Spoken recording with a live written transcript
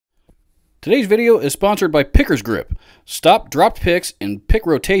Today's video is sponsored by Picker's Grip. Stop dropped picks and pick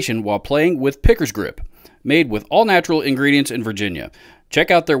rotation while playing with Picker's Grip. Made with all natural ingredients in Virginia. Check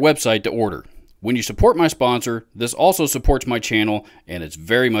out their website to order. When you support my sponsor, this also supports my channel, and it's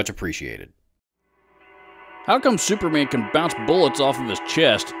very much appreciated. How come Superman can bounce bullets off of his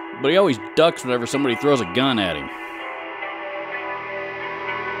chest, but he always ducks whenever somebody throws a gun at him?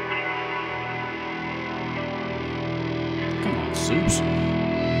 Come on, Supes.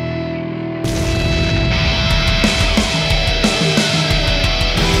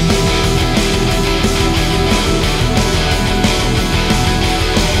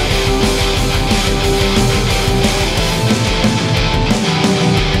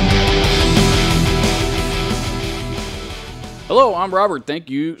 Hello, I'm Robert. Thank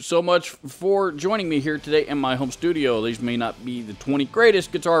you so much for joining me here today in my home studio. These may not be the 20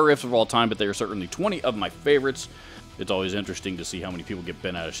 greatest guitar riffs of all time, but they are certainly 20 of my favorites. It's always interesting to see how many people get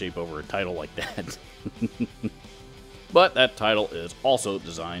bent out of shape over a title like that. But that title is also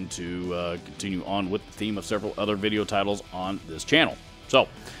designed to continue on with the theme of several other video titles on this channel. So,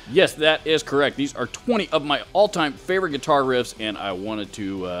 yes, that is correct. These are 20 of my all-time favorite guitar riffs, and I wanted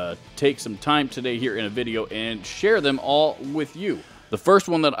to take some time today here in a video and share them all with you. The first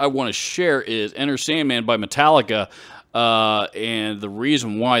one that I want to share is Enter Sandman by Metallica, and the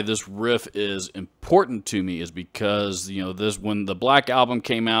reason why this riff is important to me is because, you know, when the Black Album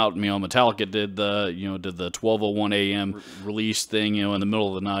came out, you know, Metallica did the 12:01 a.m. release thing, you know, in the middle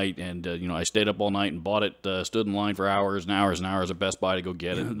of the night, and you know, I stayed up all night and bought it, stood in line for hours and hours and hours at Best Buy to go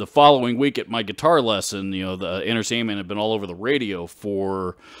get it. The following week at my guitar lesson, you know, the Enter Sandman had been all over the radio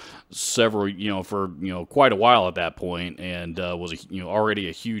for several, quite a while at that point, and was already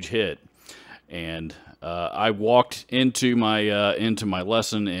a huge hit. And I walked into my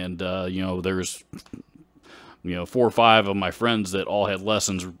lesson, and there's 4 or 5 of my friends that all had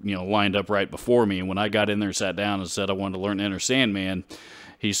lessons lined up right before me. And when I got in there and sat down and said I wanted to learn Enter Sandman,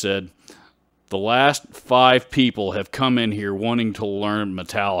 he said, "The last 5 people have come in here wanting to learn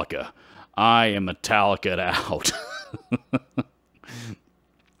Metallica. I am Metallica'd out."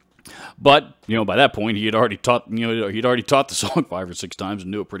 But by that point, he had already taught the song 5 or 6 times and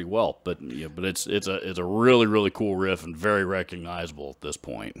knew it pretty well. But it's a really, really cool riff and very recognizable at this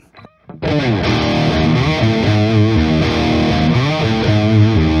point.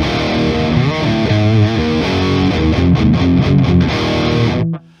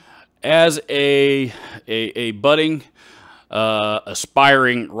 As a budding,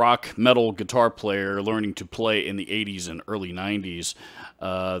 aspiring rock metal guitar player learning to play in the 80s and early 90s,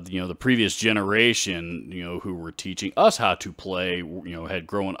 the previous generation, who were teaching us how to play, had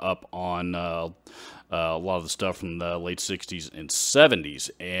grown up on a lot of the stuff from the late 60s and 70s,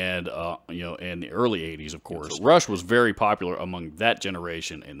 and and the early 80s, of course. So Rush was very popular among that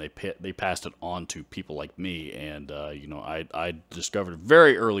generation, and they passed it on to people like me, and I discovered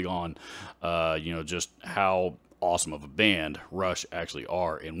very early on, just how awesome of a band Rush actually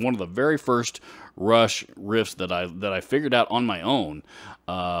are. And one of the very first Rush riffs that I figured out on my own,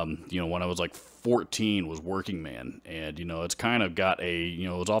 when I was like 14, was Working Man. And it's kind of got a, it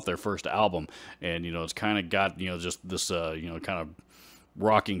was off their first album, and it's kind of got just this kind of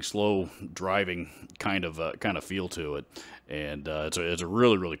rocking, slow driving kind of feel to it, and it's a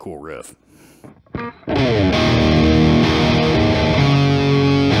really, really cool riff.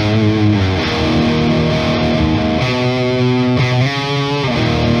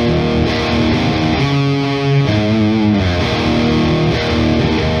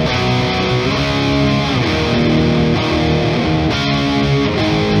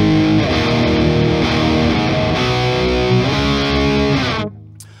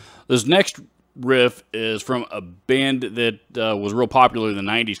 This next riff is from a band that was real popular in the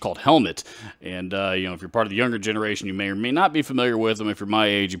 90s called Helmet. And, if you're part of the younger generation, you may or may not be familiar with them. If you're my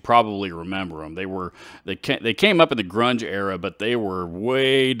age, you probably remember them. They came up in the grunge era, but they were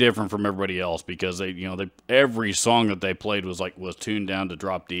way different from everybody else because every song that they played was tuned down to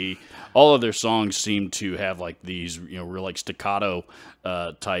drop D. All of their songs seemed to have like these, real like staccato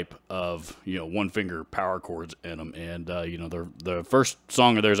type of, one finger power chords in them. And, the first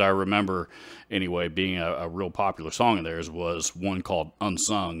song of theirs I remember anyway being a real popular song of theirs was one called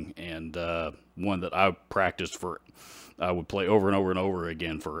Unsung, and one that I practiced I would play over and over and over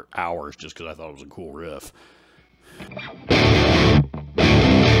again for hours just because I thought it was a cool riff.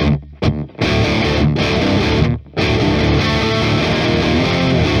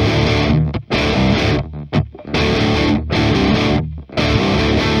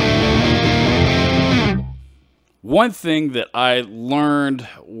 One thing that I learned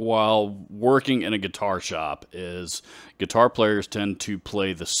while working in a guitar shop is guitar players tend to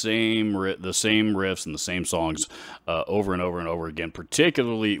play the same riffs and the same songs over and over and over again,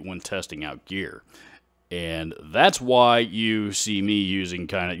 particularly when testing out gear. And that's why you see me using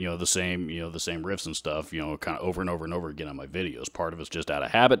kind of, the same riffs and stuff, kind of over and over and over again on my videos. Part of it's just out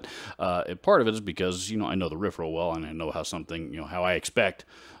of habit. And part of it is because, I know the riff real well, and I know how how I expect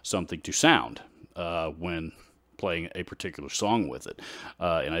something to sound when playing a particular song with it.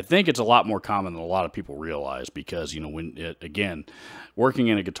 And I think it's a lot more common than a lot of people realize, because, again, working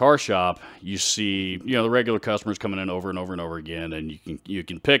in a guitar shop, you see, the regular customers coming in over and over and over again, and you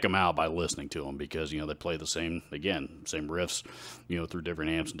can pick them out by listening to them, because, they play the same riffs, through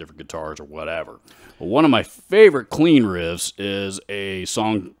different amps and different guitars or whatever. Well, one of my favorite clean riffs is a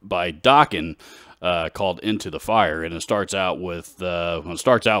song by Dokken, called "Into the Fire," and it starts out with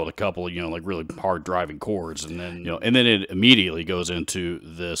a couple of like really hard driving chords, and then it immediately goes into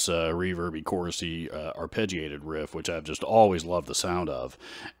this reverby, chorusy, arpeggiated riff, which I've just always loved the sound of.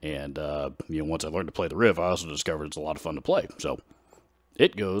 And once I learned to play the riff, I also discovered it's a lot of fun to play. So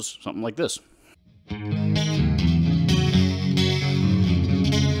it goes something like this.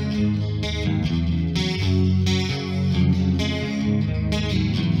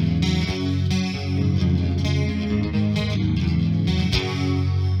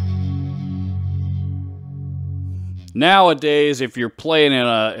 Nowadays, if you're playing in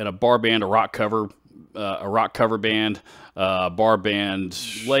a bar band, a rock cover band, bar band,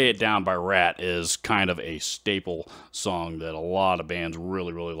 "Lay It Down" by Rat is kind of a staple song that a lot of bands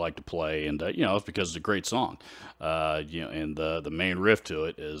really, really like to play, and it's because it's a great song. And the main riff to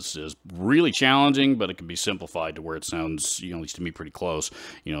it is really challenging, but it can be simplified to where it sounds, at least to me, pretty close.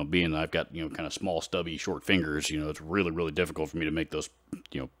 Being that I've got kind of small, stubby, short fingers, it's really, really difficult for me to make those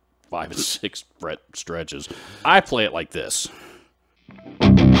 5 and 6 fret stretches. I play it like this.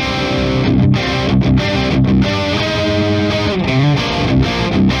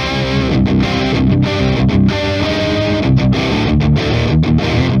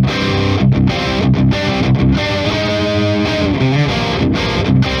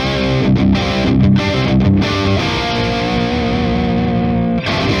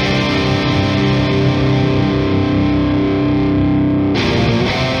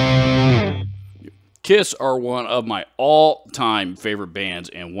 Kiss are one of my all-time favorite bands,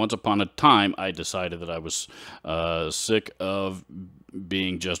 and once upon a time, I decided that I was sick of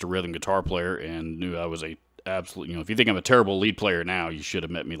being just a rhythm guitar player, and knew I was a absolute, if you think I'm a terrible lead player now, you should have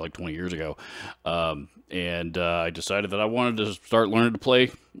met me like 20 years ago. And I decided that I wanted to start learning to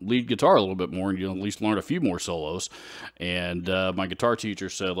play lead guitar a little bit more, and at least learn a few more solos. And my guitar teacher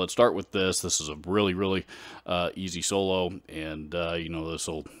said, "Let's start with this. This is a really, really easy solo, and this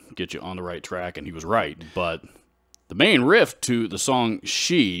will get you on the right track." And he was right. But the main riff to the song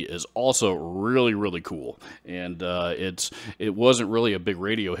 "She" is also really, really cool, and it wasn't really a big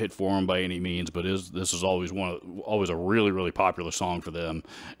radio hit for them by any means, but this is always a really, really popular song for them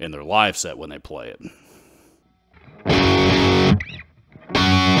in their live set when they play it.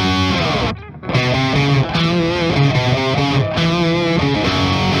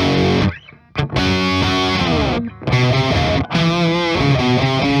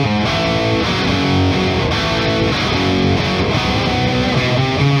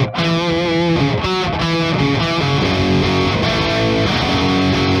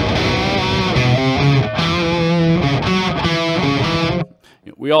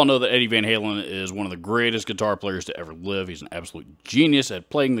 We all know that Eddie Van Halen is one of the greatest guitar players to ever live. He's an absolute genius at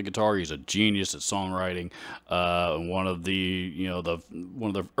playing the guitar. He's a genius at songwriting. One of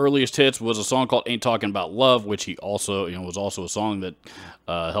the earliest hits was a song called "Ain't Talking About Love," which he also, was also a song that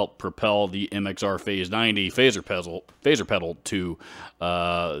helped propel the MXR Phase 90 phaser pedal to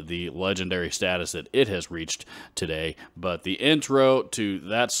the legendary status that it has reached today. But the intro to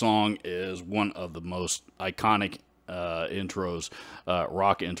that song is one of the most iconic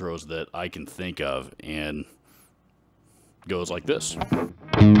rock intros that I can think of, and goes like this.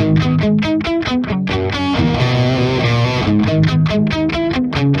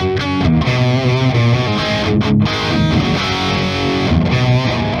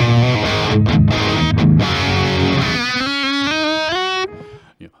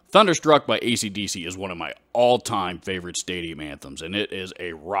 Thunderstruck by AC/DC is one of my all-time favorite stadium anthems, and it is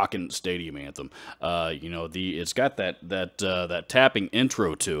a rockin' stadium anthem. It's got that tapping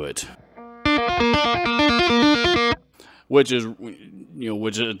intro to it, which is,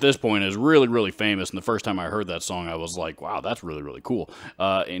 which at this point is really, really famous. And the first time I heard that song, I was like, wow, that's really, really cool.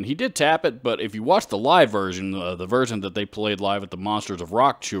 And he did tap it, but if you watch the live version, the version that they played live at the Monsters of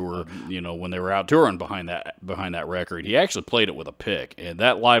Rock tour, when they were out touring behind that record, he actually played it with a pick. And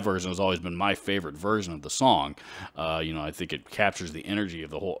that live version has always been my favorite version of the song. I think it captures the energy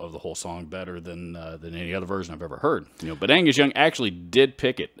of the whole song better than any other version I've ever heard. But Angus Young actually did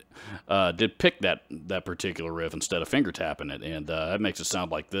pick that particular riff instead of finger tapping it, and that makes it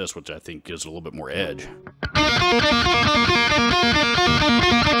sound like this, which I think gives it a little bit more edge.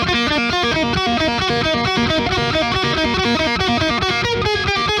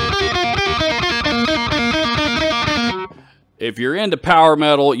 If you're into power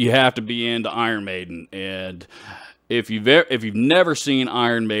metal, you have to be into Iron Maiden, and if you've never seen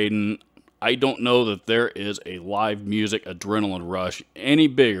Iron Maiden, I don't know that there is a live music adrenaline rush any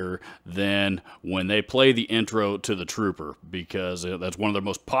bigger than when they play the intro to The Trooper, because that's one of their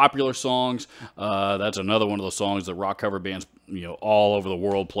most popular songs. That's another one of those songs that rock cover bands, all over the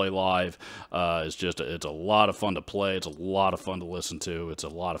world play live. It's a lot of fun to play. It's a lot of fun to listen to. It's a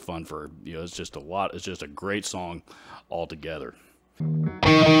lot of fun for, it's just a great song altogether.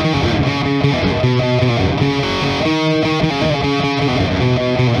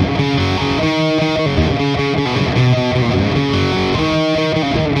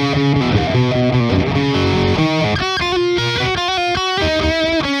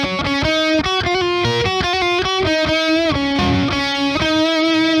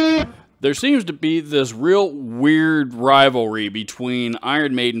 There seems to be this real weird rivalry between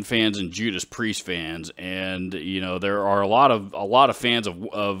Iron Maiden fans and Judas Priest fans, and there are a lot of fans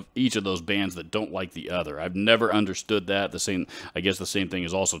of each of those bands that don't like the other. I've never understood that. I guess the same thing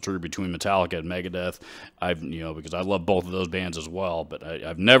is also true between Metallica and Megadeth. Because I love both of those bands as well, but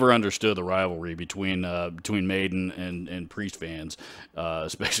I've never understood the rivalry between Maiden and Priest fans,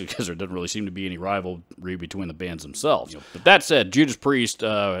 especially because there doesn't really seem to be any rivalry between the bands themselves. But that said, Judas Priest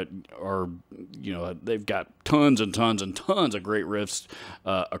they've got tons and tons and tons of great riffs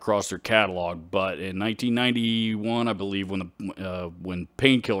across their catalog. But in 1991, I believe, when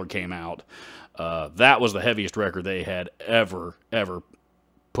Painkiller came out, that was the heaviest record they had ever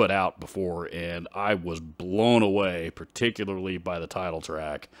put out before, and I was blown away, particularly by the title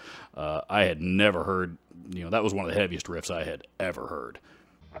track. I had never heard, that was one of the heaviest riffs I had ever heard.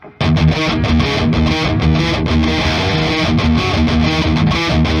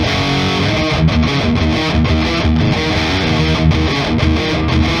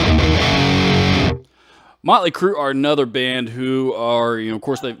 Motley Crue are another band who are, of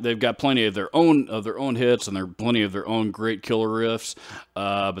course, they've got plenty of their own hits, and there are plenty of their own great killer riffs.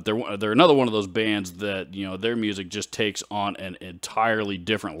 But they're another one of those bands that their music just takes on an entirely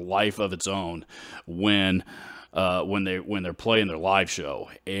different life of its own when they're playing their live show.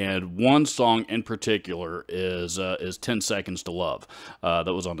 And one song in particular is 10 Seconds to Love.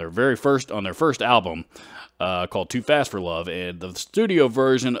 That was on their first album, called Too Fast for Love. And the studio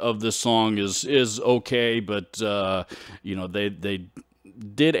version of this song is okay, but they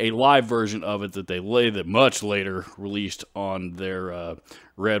did a live version of it that much later released on their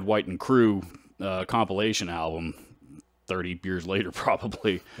Red, White, and Crew compilation album 30 years later,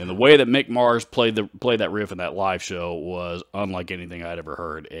 probably. And the way that Mick Mars played that riff in that live show was unlike anything I'd ever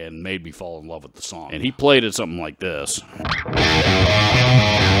heard, and made me fall in love with the song. And he played it something like this.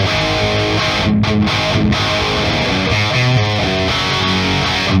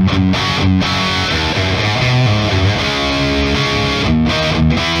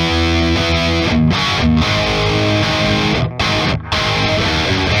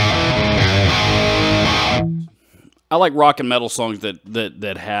 I like rock and metal songs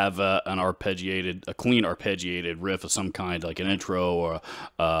that have a clean arpeggiated riff of some kind, like an intro or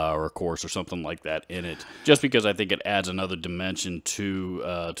a chorus or something like that in it. Just because I think it adds another dimension to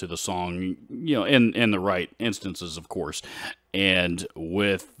the song, in the right instances, of course. And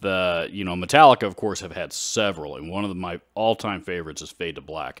with Metallica, of course, have had several, and one of my all-time favorites is Fade to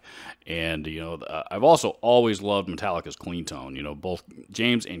Black. And I've also always loved Metallica's clean tone. Both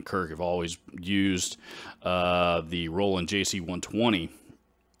James and Kirk have always used the Roland JC120,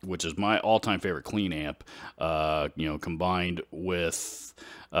 which is my all-time favorite clean amp, combined with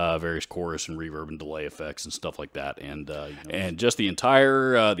various chorus and reverb and delay effects and stuff like that, and just the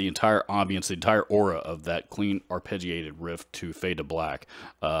entire ambience, the entire aura of that clean arpeggiated riff to Fade to Black,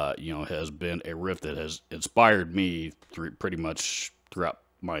 has been a riff that has inspired me pretty much throughout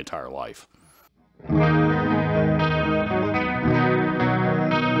my entire life.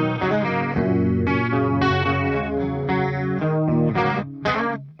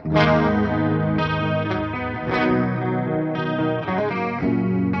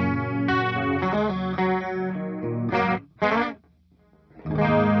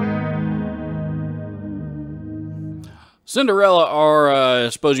 Cinderella are, I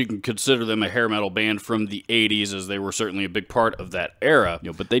suppose you can consider them a hair metal band from the 80s, as they were certainly a big part of that era.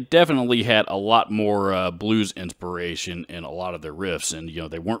 But they definitely had a lot more blues inspiration in a lot of their riffs, and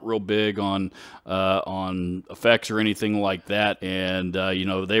they weren't real big on effects or anything like that. And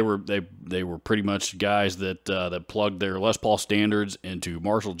they were pretty much guys that plugged their Les Paul standards into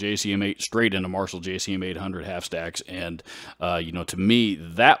Marshall JCM8, straight into Marshall JCM 800 half stacks, and to me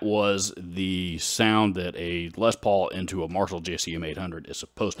that was the sound that a Les Paul into a Marshall JCM 800 is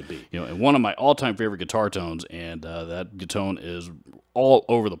supposed to be. And one of my all-time favorite guitar tones, and that tone is all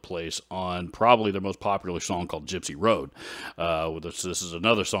over the place on probably their most popular song called Gypsy Road. This is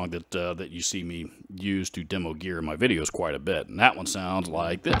another song that you see me use to demo gear in my videos quite a bit, and that one sounds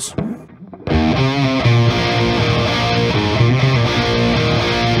like this.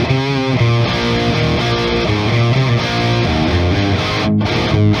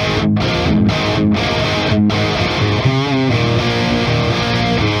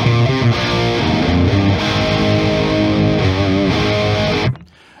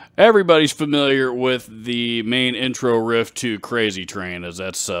 Everybody's familiar with the main intro riff to Crazy Train, as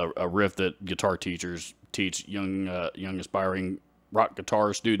that's a riff that guitar teachers teach young aspiring rock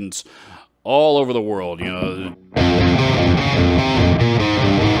guitar students all over the world.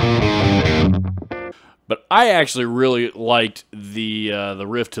 But I actually really liked the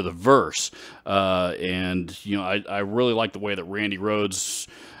riff to the verse, and I really liked the way that Randy Rhoads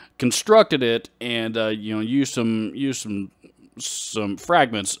constructed it, and used some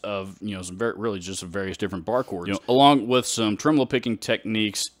fragments of some various different bar chords, along with some tremolo picking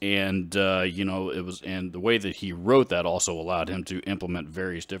techniques, and and the way that he wrote that also allowed him to implement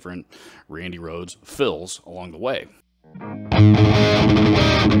various different Randy Rhoads fills along the way.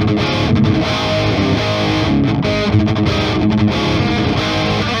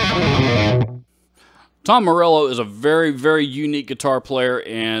 Tom Morello is a very, very unique guitar player,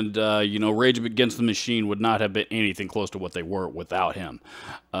 and Rage Against the Machine would not have been anything close to what they were without him.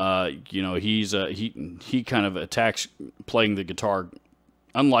 He kind of attacks playing the guitar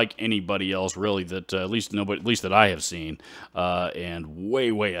unlike anybody else, really, that at least that I have seen, and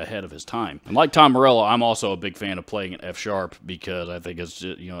way ahead of his time. And like Tom Morello, I'm also a big fan of playing an F sharp, because I think it's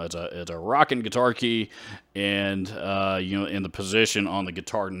just, it's a rocking guitar key, and in the position on the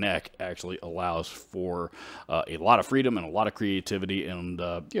guitar neck actually allows for a lot of freedom and a lot of creativity, and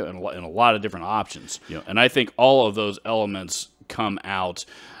and a lot of different options. And I think all of those elements come out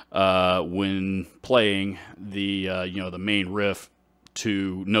when playing the the main riff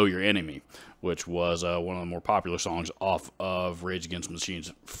to Know Your Enemy, which was one of the more popular songs off of Rage Against the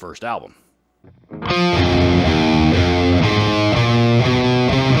Machine's first album.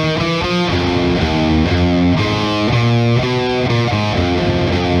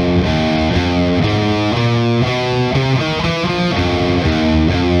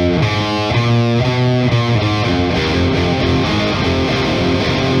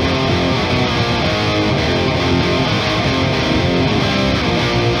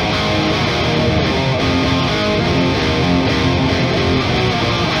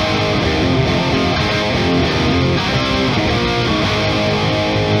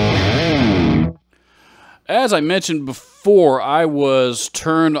 As I mentioned before, I was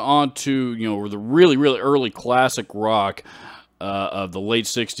turned on to the really early classic rock of the late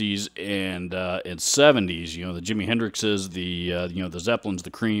 '60s and '70s. The Jimi Hendrixes, the Zeppelins, the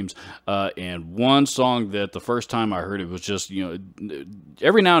Creams, and one song that the first time I heard it was just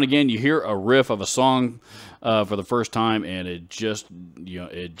every now and again you hear a riff of a song for the first time, and it just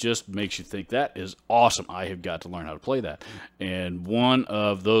makes you think, that is awesome. I have got to learn how to play that. And one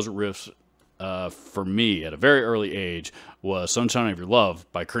of those riffs, for me at a very early age, was Sunshine of Your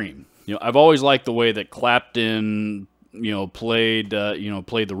Love by Cream. I've always liked the way that Clapton played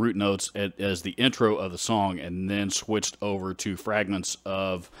the root notes as the intro of the song, and then switched over to fragments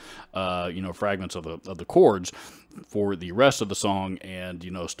of the chords for the rest of the song, and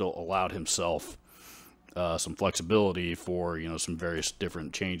still allowed himself some flexibility for some various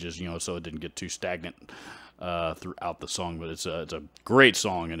different changes, so it didn't get too stagnant throughout the song. But it's a great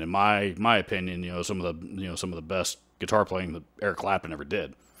song, and in my opinion, some of the best guitar playing that Eric Clapton ever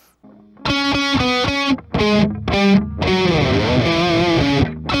did.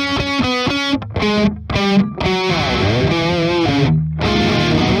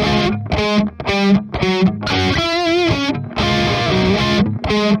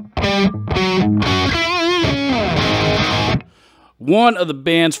 One of the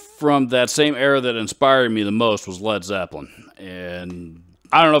bands from that same era that inspired me the most was Led Zeppelin, and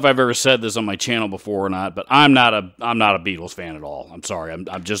I don't know if I've ever said this on my channel before or not, but I'm not a Beatles fan at all. I'm sorry,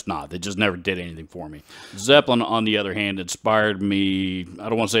 I'm just not. They just never did anything for me. Zeppelin, on the other hand, inspired me. I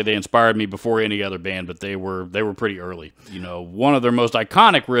don't want to say they inspired me before any other band, but they were pretty early. You know, one of their most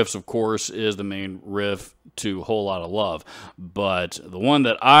iconic riffs, of course, is the main riff to Whole Lotta Love, but the one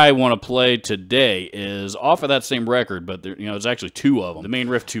that I want to play today is off of that same record, but there, you know, there's actually two of them. The main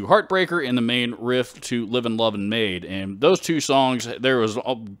riff to Heartbreaker and the main riff to Livin' Lovin' Made, and those two songs, there was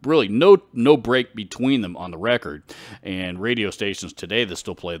really no break between them on the record, and radio stations today that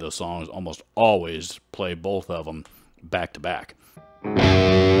still play those songs almost always play both of them back to back.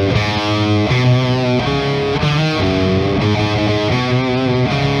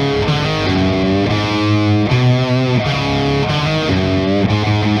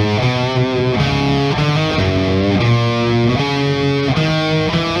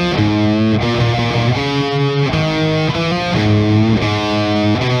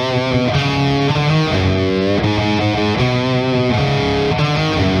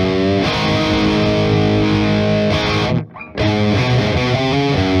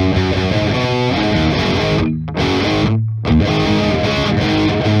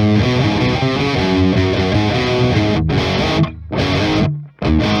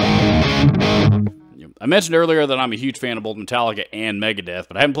 I mentioned earlier that I'm a huge fan of both Metallica and Megadeth,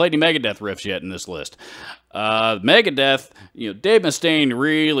 but I haven't played any Megadeth riffs yet in this list. Megadeth, you know, Dave Mustaine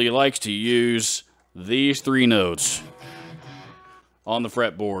really likes to use these three notes on the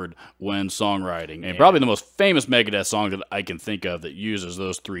fretboard when songwriting. And probably the most famous Megadeth song that I can think of that uses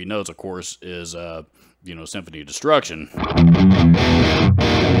those three notes, of course, is, you know, Symphony of Destruction.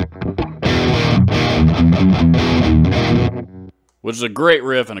 Which is a great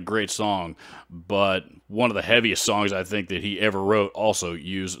riff and a great song, but one of the heaviest songs I think that he ever wrote also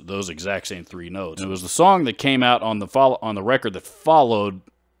used those exact same three notes. And it was the song that came out on the record that followed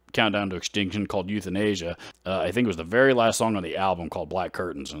Countdown to Extinction, called Euthanasia. I think it was the very last song on the album, called Black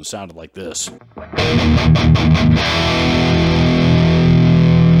Curtains, and it sounded like this.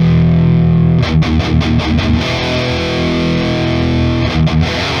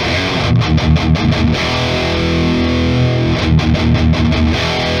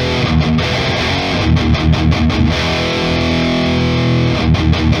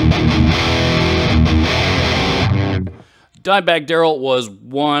 Dimebag Darrell was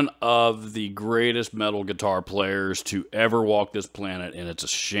one of the greatest metal guitar players to ever walk this planet, and it's a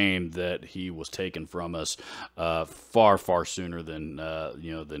shame that he was taken from us far, far sooner than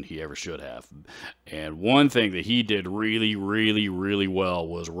than he ever should have. And one thing that he did really, really, really well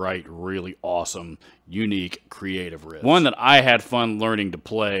was write really awesome, unique, creative riffs. One that I had fun learning to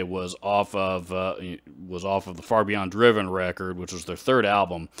play was off of the Far Beyond Driven record, which was their third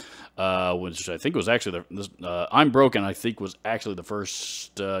album. Which I think was actually I'm Broken, I think, was actually the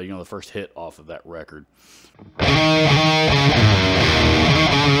first, the first hit off of that record.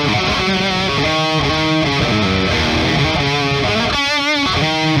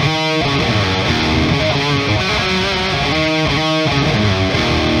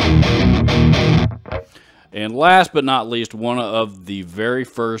 And last but not least, one of the very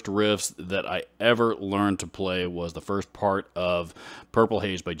first riffs that I ever learned to play was the first part of Purple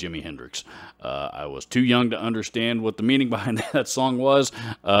Haze by Jimi Hendrix. I was too young to understand what the meaning behind that song was.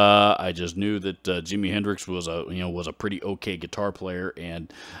 I just knew that Jimi Hendrix was a pretty okay guitar player,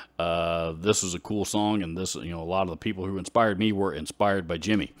 and this was a cool song. And this, a lot of the people who inspired me were inspired by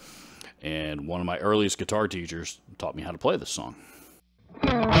Jimi. And one of my earliest guitar teachers taught me how to play this song.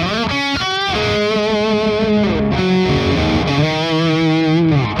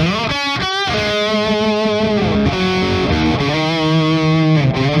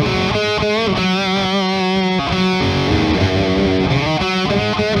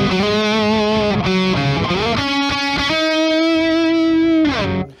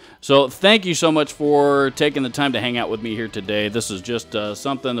 So thank you so much for taking the time to hang out with me here today. This is just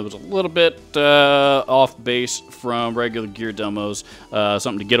something that was a little bit off base from regular gear demos,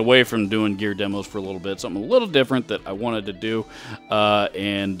 something to get away from doing gear demos for a little bit, something a little different that I wanted to do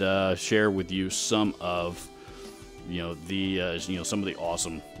and share with you some of some of the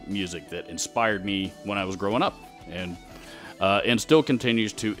awesome music that inspired me when I was growing up, and still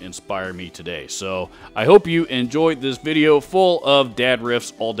continues to inspire me today. So I hope you enjoyed this video full of dad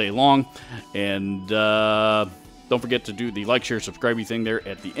riffs all day long. And don't forget to do the like, share, subscribe thing there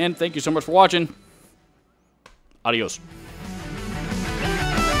at the end. Thank you so much for watching. Adios.